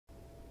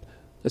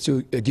Let's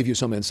give you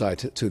some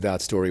insight to that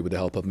story with the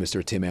help of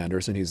Mr. Tim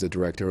Anderson. He's the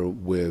director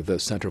with the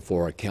Center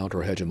for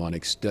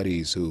Counter-Hegemonic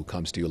Studies, who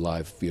comes to you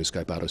live via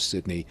Skype out of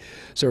Sydney.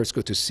 Sir, it's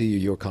good to see you.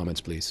 Your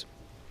comments, please.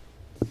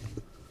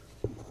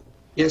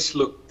 Yes,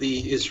 look,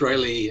 the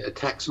Israeli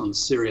attacks on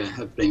Syria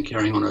have been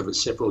carrying on over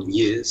several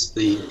years.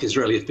 The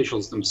Israeli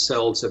officials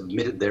themselves have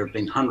admitted there have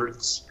been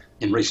hundreds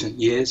in recent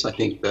years. I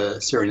think the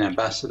Syrian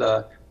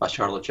ambassador,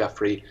 Bashar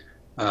al-Jafri,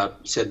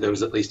 said there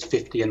was at least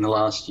 50 in the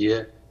last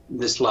year.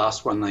 This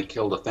last one, they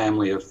killed a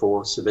family of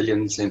 4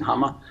 civilians in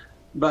Hama.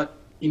 But,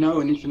 you know,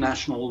 in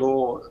international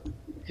law,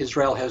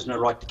 Israel has no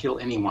right to kill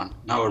anyone.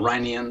 No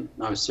Iranian,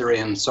 no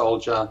Syrian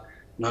soldier,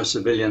 no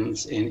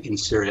civilians in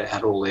Syria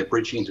at all. They're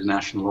breaching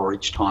international law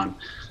each time.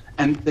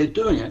 And they're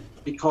doing it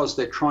because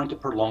they're trying to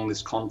prolong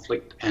this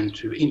conflict and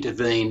to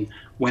intervene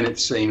when it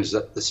seems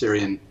that the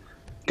Syrian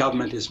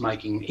government is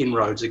making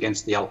inroads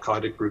against the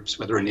al-Qaeda groups,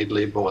 whether in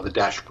Idlib or the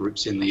Daesh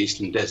groups in the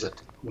Eastern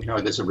Desert. We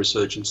know there's a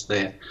resurgence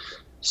there.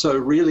 So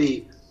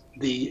really,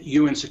 the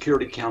UN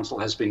Security Council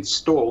has been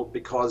stalled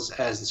because,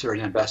 as the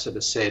Syrian ambassador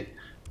said,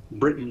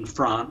 Britain,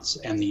 France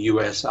and the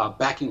US are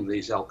backing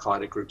these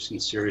al-Qaeda groups in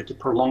Syria to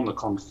prolong the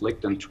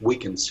conflict and to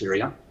weaken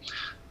Syria.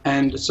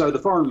 And so the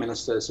foreign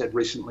minister said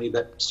recently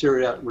that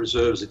Syria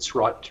reserves its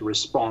right to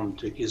respond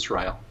to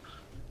Israel.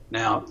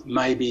 Now,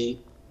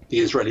 maybe the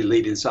Israeli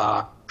leaders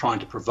are trying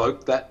to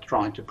provoke that,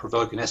 trying to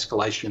provoke an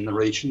escalation in the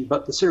region,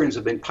 but the Syrians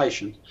have been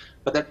patient,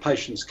 but that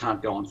patience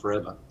can't go on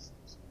forever.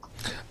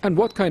 And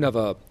what kind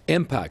of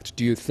impact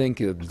do you think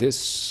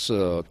this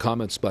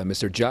comments by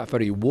Mr.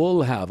 Jafari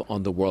will have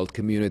on the world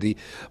community?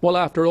 Well,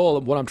 after all,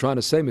 what I'm trying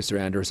to say, Mr.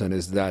 Anderson,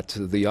 is that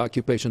the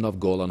occupation of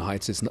Golan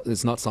Heights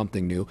is not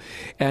something new.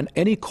 And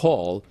any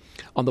call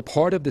on the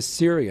part of the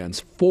Syrians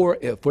for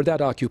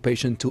that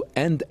occupation to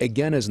end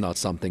again is not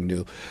something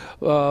new.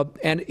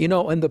 And, you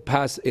know, in the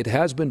past, it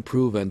has been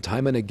proven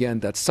time and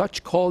again that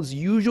such calls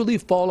usually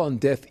fall on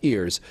deaf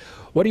ears.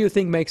 What do you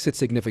think makes it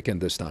significant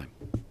this time?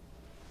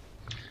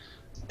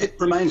 It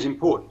remains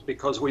important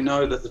because we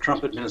know that the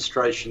Trump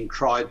administration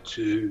tried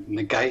to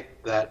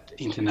negate that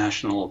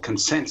international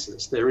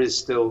consensus. There is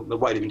still, the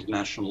weight of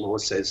international law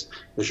says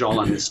the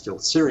Golan is still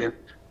Syrian.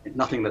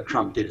 Nothing that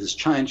Trump did has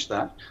changed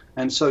that.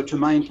 And so to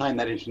maintain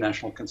that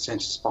international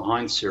consensus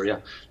behind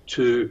Syria,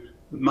 to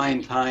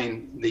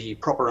maintain the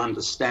proper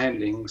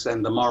understandings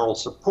and the moral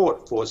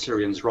support for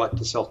Syrians' right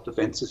to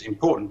self-defense is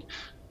important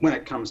when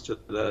it comes to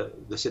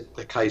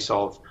the case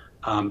of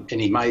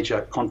any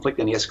major conflict,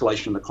 any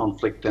escalation of the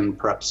conflict, and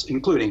perhaps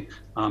including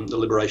the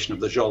liberation of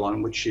the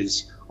Golan, which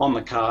is on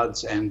the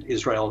cards, and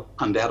Israel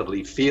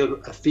undoubtedly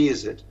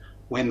fears it.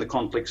 When the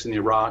conflicts in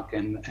Iraq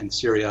and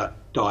Syria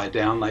die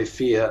down, they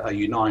fear a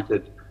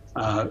united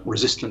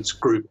resistance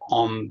group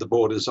on the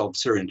borders of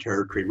Syrian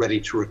territory, ready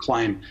to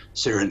reclaim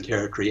Syrian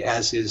territory,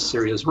 as is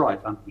Syria's right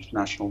under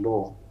international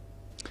law.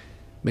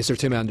 Mr.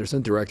 Tim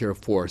Anderson, Director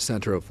for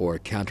Center for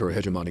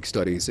Counter-Hegemonic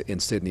Studies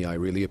in Sydney, I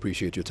really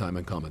appreciate your time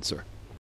and comments, sir.